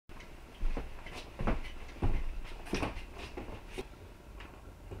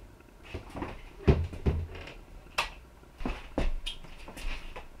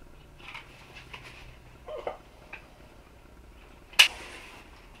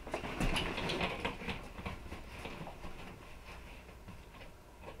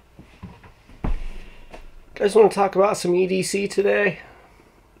Guys want to talk about some EDC today?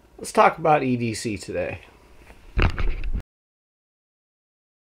 Let's talk about EDC today. A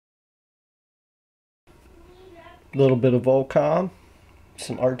little bit of Volcom,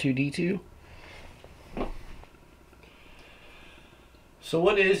 some R2D2. So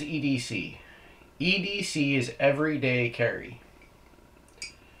what is EDC? EDC is everyday carry.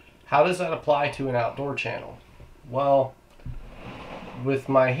 How does that apply to an outdoor channel? Well, with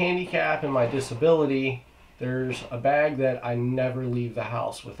my handicap and my disability, there's a bag that I never leave the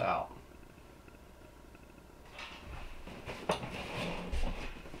house without.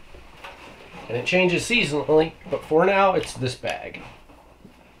 And it changes seasonally, but for now it's this bag.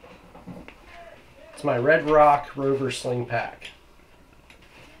 It's my Red Rock Rover Sling Pack.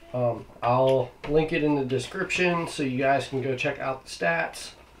 I'll link it in the description so you guys can go check out the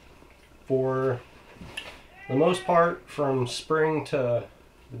stats. For the most part, from spring to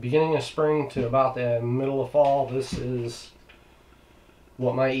the beginning of spring to about the middle of fall, this is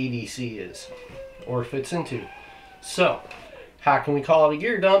what my EDC is, or fits into. So, how can we call it a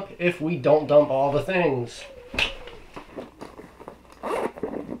gear dump if we don't dump all the things?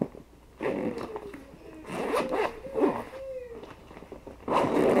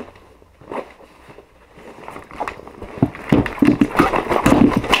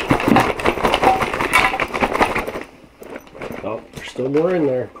 Oh, there's still more in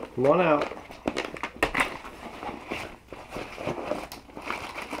there. Come on out.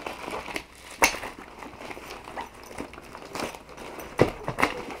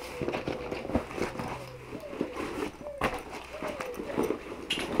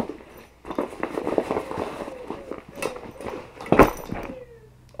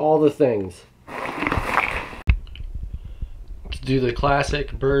 All the things. Let's do the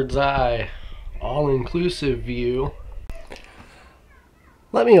classic bird's eye, all-inclusive view.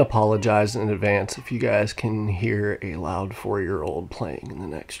 Let me apologize in advance if you guys can hear a loud 4-year-old playing in the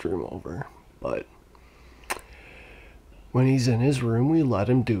next room over. But when he's in his room, we let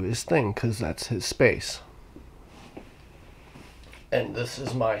him do his thing because that's his space. And this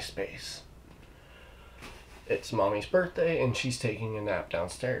is my space. It's Mommy's birthday and she's taking a nap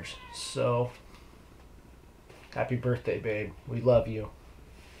downstairs. So, happy birthday, babe. We love you.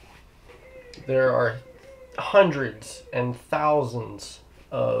 There are hundreds and thousands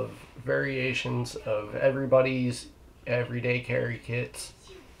of variations of everybody's everyday carry kits.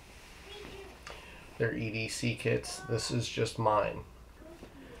 They're EDC kits. This is just mine.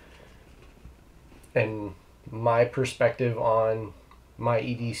 And my perspective on my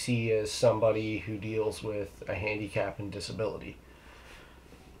EDC as somebody who deals with a handicap and disability.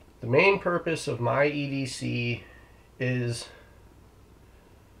 The main purpose of my EDC is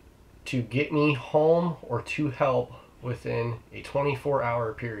to get me home or to help within a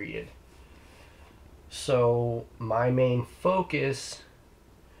 24-hour period. So my main focus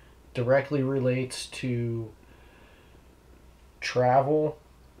directly relates to travel,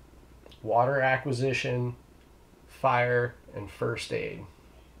 water acquisition, fire, and first aid.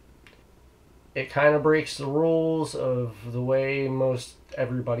 It kind of breaks the rules of the way most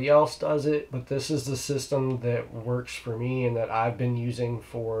everybody else does it, but this is the system that works for me and that I've been using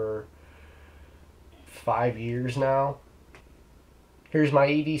for 5 years now. Here's my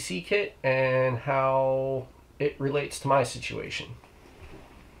EDC kit and how it relates to my situation.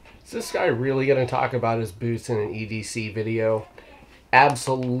 Is this guy really going to talk about his boots in an EDC video?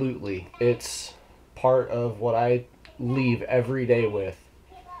 Absolutely. It's part of what I leave every day with.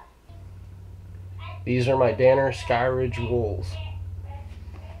 These are my Danner Skyridge wools.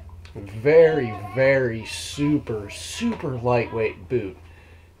 Very, very super lightweight boot.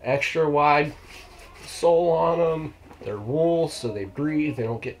 Extra wide sole on them. They're wool, so they breathe. They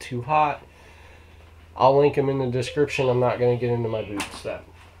don't get too hot. I'll link them in the description. I'm not going to get into my boots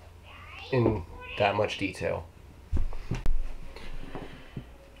in that much detail.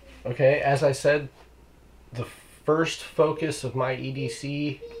 Okay, as I said, the first focus of my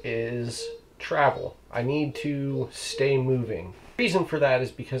EDC is travel. I need to stay moving. The reason for that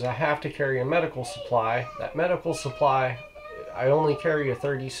is because I have to carry a medical supply. That medical supply, I only carry a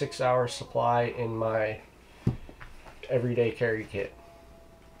 36-hour supply in my everyday carry kit.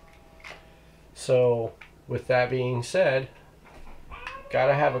 So with that being said,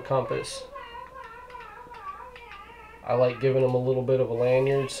 gotta have a compass. I like giving them a little bit of a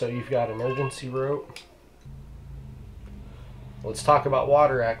lanyard so you've got emergency rope. Let's talk about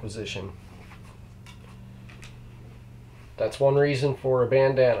water acquisition. That's one reason for a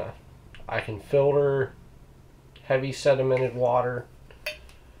bandana. I can filter heavy sedimented water.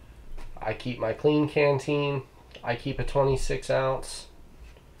 I keep my clean canteen. I keep a 26 ounce.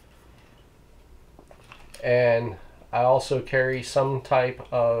 And I also carry some type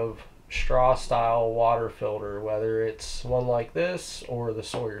of straw style water filter, whether it's one like this or the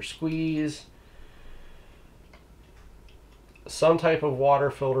Sawyer Squeeze. Some type of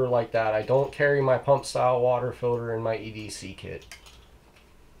water filter like that. I don't carry my pump style water filter in my EDC kit.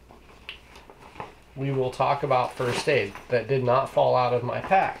 We will talk about first aid that did not fall out of my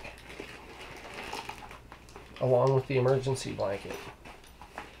pack, along with the emergency blanket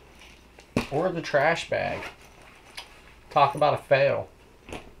or the trash bag. Talk about a fail.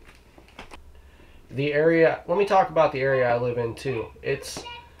 The area, let me talk about the area I live in too.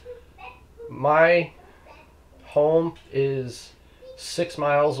 My home is 6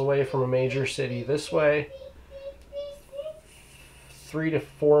 miles away from a major city this way, 3 to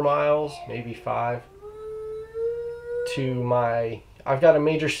 4 miles, maybe 5, to I've got a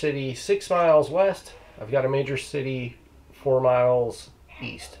major city 6 miles west, I've got a major city 4 miles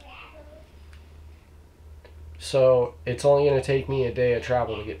east. So it's only going to take me a day of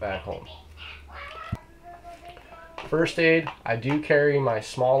travel to get back home. First aid, I do carry my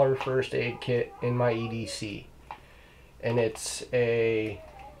smaller first aid kit in my EDC. And it's a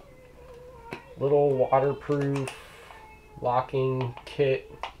little waterproof locking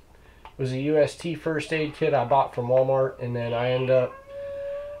kit. It was a UST first aid kit I bought from Walmart, and then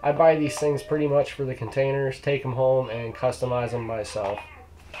I buy these things pretty much for the containers, take them home and customize them myself.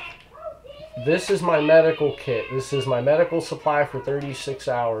 This is my medical kit. This is my medical supply for 36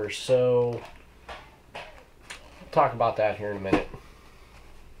 hours. So we'll talk about that here in a minute.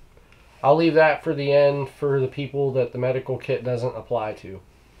 I'll leave that for the end for the people that the medical kit doesn't apply to.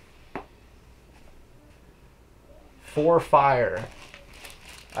 For fire,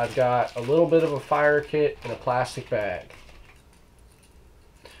 I've got a little bit of a fire kit in a plastic bag.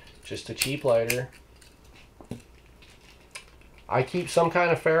 Just a cheap lighter. I keep some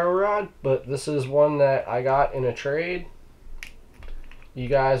kind of ferro rod, but this is one that I got in a trade. You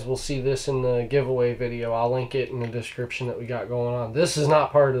guys will see this in the giveaway video. I'll link it in the description that we got going on. This is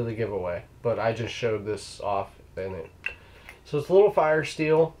not part of the giveaway, but I just showed this off in it. So it's a little fire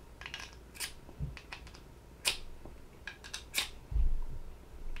steel.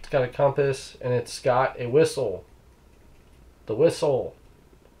 It's got a compass and it's got a whistle. The whistle.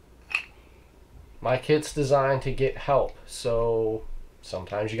 My kit's designed to get help, so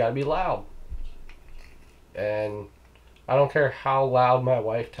sometimes you gotta be loud. And I don't care how loud my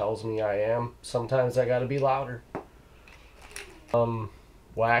wife tells me I am, sometimes I gotta be louder.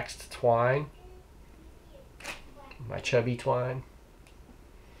 Waxed twine. My chubby twine.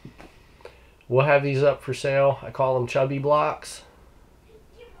 We'll have these up for sale. I call them chubby blocks.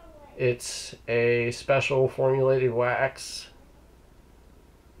 It's a special formulated wax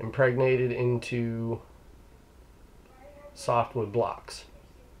impregnated into softwood blocks.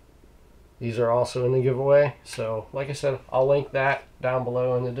 These are also in the giveaway, so like I said, I'll link that down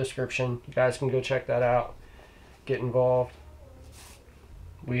below in the description. You guys can go check that out, get involved.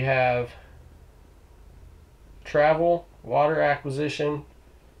 We have travel, water acquisition,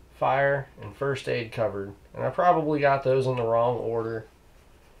 fire, and first aid covered, and I probably got those in the wrong order.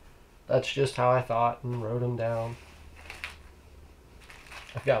 That's just how I thought and wrote them down.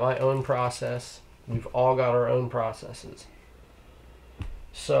 I've got my own process. We've all got our own processes.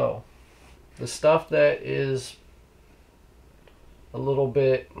 So, the stuff that is a little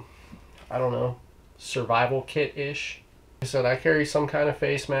bit, I don't know, survival kit-ish. Like I said, I carry some kind of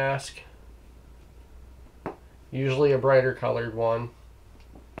face mask. Usually a brighter colored one.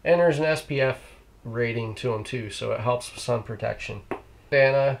 And there's an SPF rating to them too, so it helps with sun protection.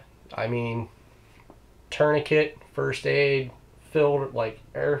 Bandana, I mean, tourniquet, first aid, filter, like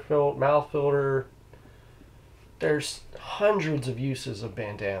air filter, mouth filter. There's hundreds of uses of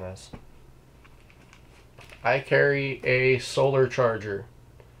bandanas. I carry a solar charger,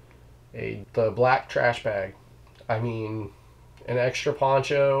 the black trash bag. I mean, an extra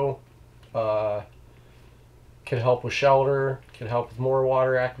poncho, could help with shelter, could help with more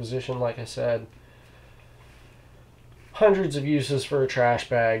water acquisition, like I said. Hundreds of uses for a trash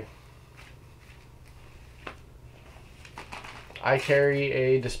bag. I carry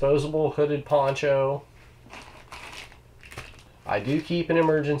a disposable hooded poncho. I do keep an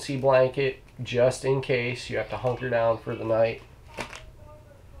emergency blanket just in case you have to hunker down for the night.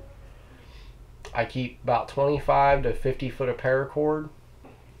 I keep about 25 to 50 foot of paracord.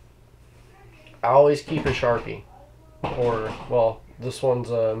 I always keep a Sharpie. Or, well, this one's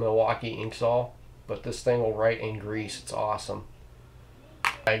a Milwaukee Inksaw, but this thing will write in grease. It's awesome.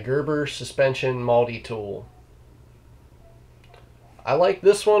 My Gerber suspension multi-tool. I like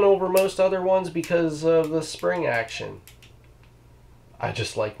this one over most other ones because of the spring action. I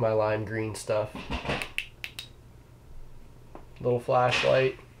just like my lime green stuff. little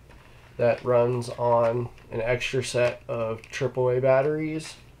flashlight that runs on an extra set of AAA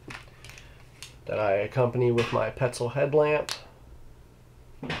batteries that I accompany with my Petzl headlamp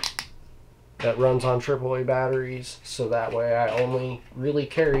that runs on AAA batteries, so that way I only really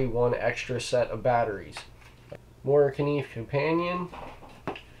carry one extra set of batteries. Morricone Eve Companion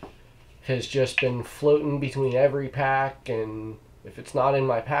has just been floating between every pack, and if it's not in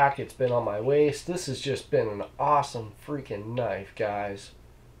my pack, it's been on my waist. This has just been an awesome freaking knife, guys.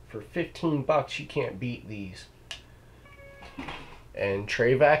 For 15 bucks, you can't beat these. And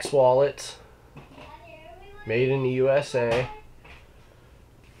Trayvax wallets, made in the USA.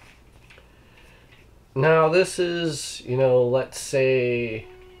 Now this is, you know, let's say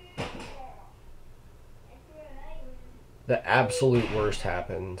the absolute worst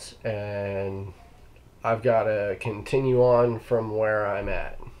happens and I've got to continue on from where I'm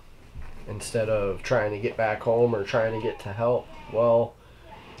at instead of trying to get back home or trying to get to help. Well,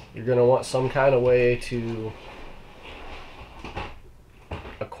 you're going to want some kind of way to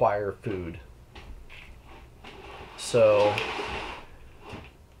acquire food. So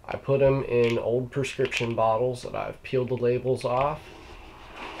I put them in old prescription bottles that I've peeled the labels off.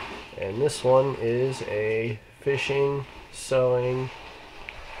 And this one is a fishing, sewing,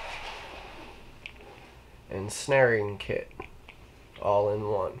 and snaring kit all in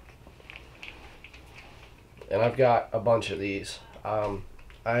one. And I've got a bunch of these.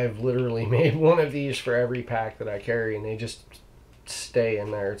 I've literally made one of these for every pack that I carry, and they just stay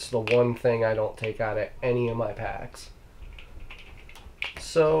in there. It's the one thing I don't take out of any of my packs.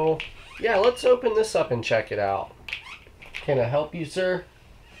 So yeah, let's open this up and check it out. Can I help you, sir?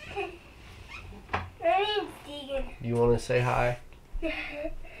 You want to say hi?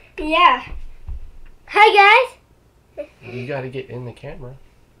 Yeah. Hi, guys. You got to get in the camera.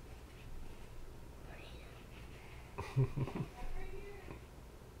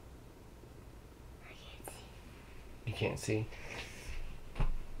 You can't see?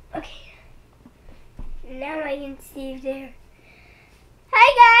 Okay. Now I can see there.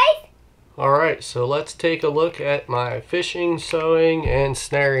 Hi, guys. Alright, so let's take a look at my fishing, sewing, and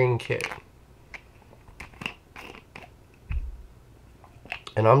snaring kit.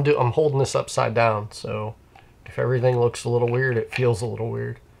 And I'm holding this upside down, so if everything looks a little weird, it feels a little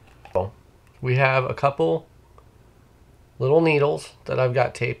weird. So, we have a couple little needles that I've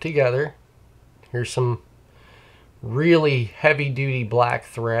got taped together. Here's some really heavy-duty black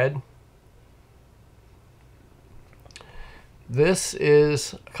thread. This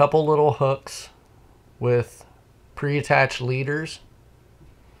is a couple little hooks with pre-attached leaders.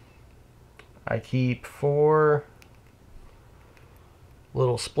 I keep 4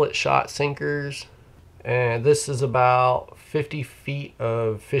 little split shot sinkers, and this is about 50 feet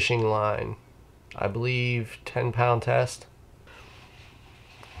of fishing line. I believe 10-pound test.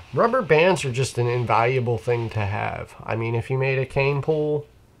 Rubber bands are just an invaluable thing to have. I mean, if you made a cane pole,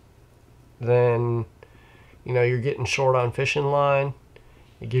 then you know you're getting short on fishing line.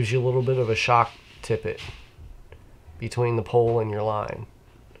 It gives you a little bit of a shock tippet between the pole and your line.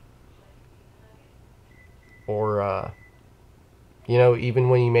 Or you know, even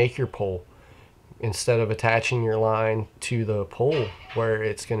when you make your pole, instead of attaching your line to the pole where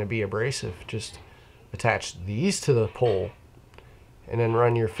it's going to be abrasive, just attach these to the pole and then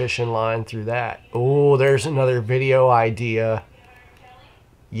run your fishing line through that. Oh, there's another video idea.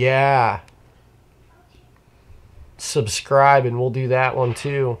 Yeah. Subscribe and we'll do that one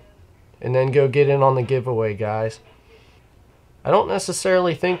too. And then go get in on the giveaway, guys. I don't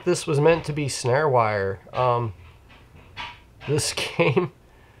necessarily think this was meant to be snare wire. This came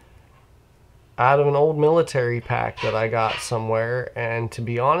out of an old military pack that I got somewhere, and to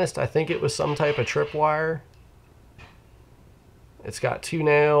be honest, I think it was some type of tripwire. It's got 2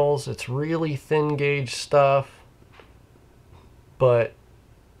 nails. It's really thin gauge stuff, but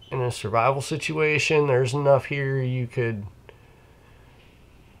in a survival situation, there's enough here you could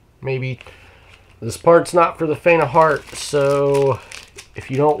maybe. This part's not for the faint of heart, so if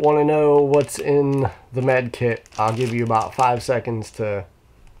you don't want to know what's in the med kit, I'll give you about 5 seconds to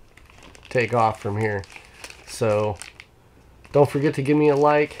take off from here. So don't forget to give me a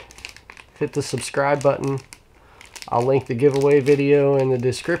like, hit the subscribe button. I'll link the giveaway video in the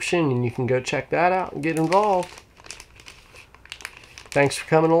description and you can go check that out and get involved. Thanks for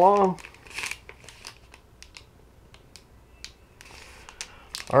coming along.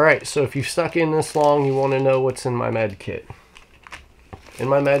 Alright, so if you've stuck in this long, you want to know what's in my med kit. In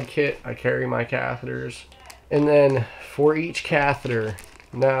my med kit, I carry my catheters. And then for each catheter,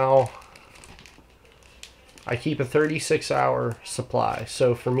 now I keep a 36-hour supply.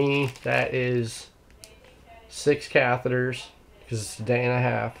 So for me, that is 6 catheters because it's a day and a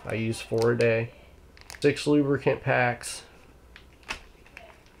half. I use 4 a day. 6 lubricant packs.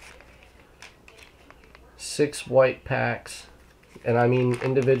 6 white packs. And I mean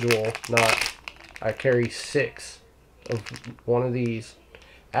individual, not... I carry 6 of one of these.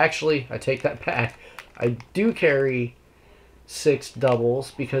 Actually, I take that back. I do carry 6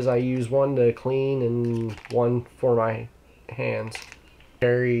 doubles because I use one to clean and one for my hands.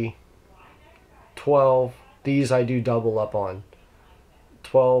 Carry 12. These I do double up on.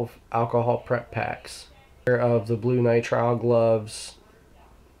 12 alcohol prep packs. Of the blue nitrile gloves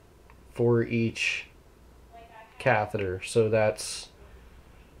for each catheter. So that's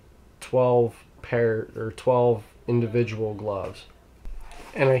 12 pair or 12 individual gloves.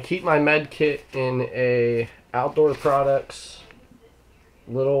 And I keep my med kit in a outdoor products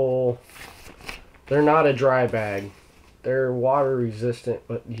little, they're not a dry bag. They're water resistant,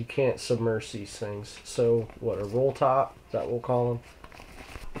 but you can't submerge these things. So what, a roll top, is that what we'll call them?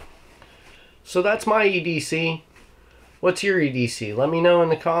 So that's my EDC. What's your EDC? Let me know in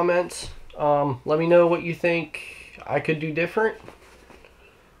the comments. Let me know what you think I could do different.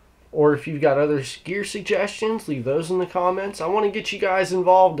 Or if you've got other gear suggestions, leave those in the comments. I want to get you guys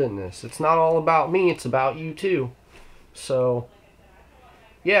involved in this. It's not all about me, it's about you too. So,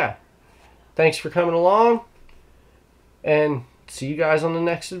 yeah. Thanks for coming along. And see you guys on the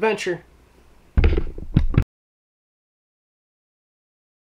next adventure.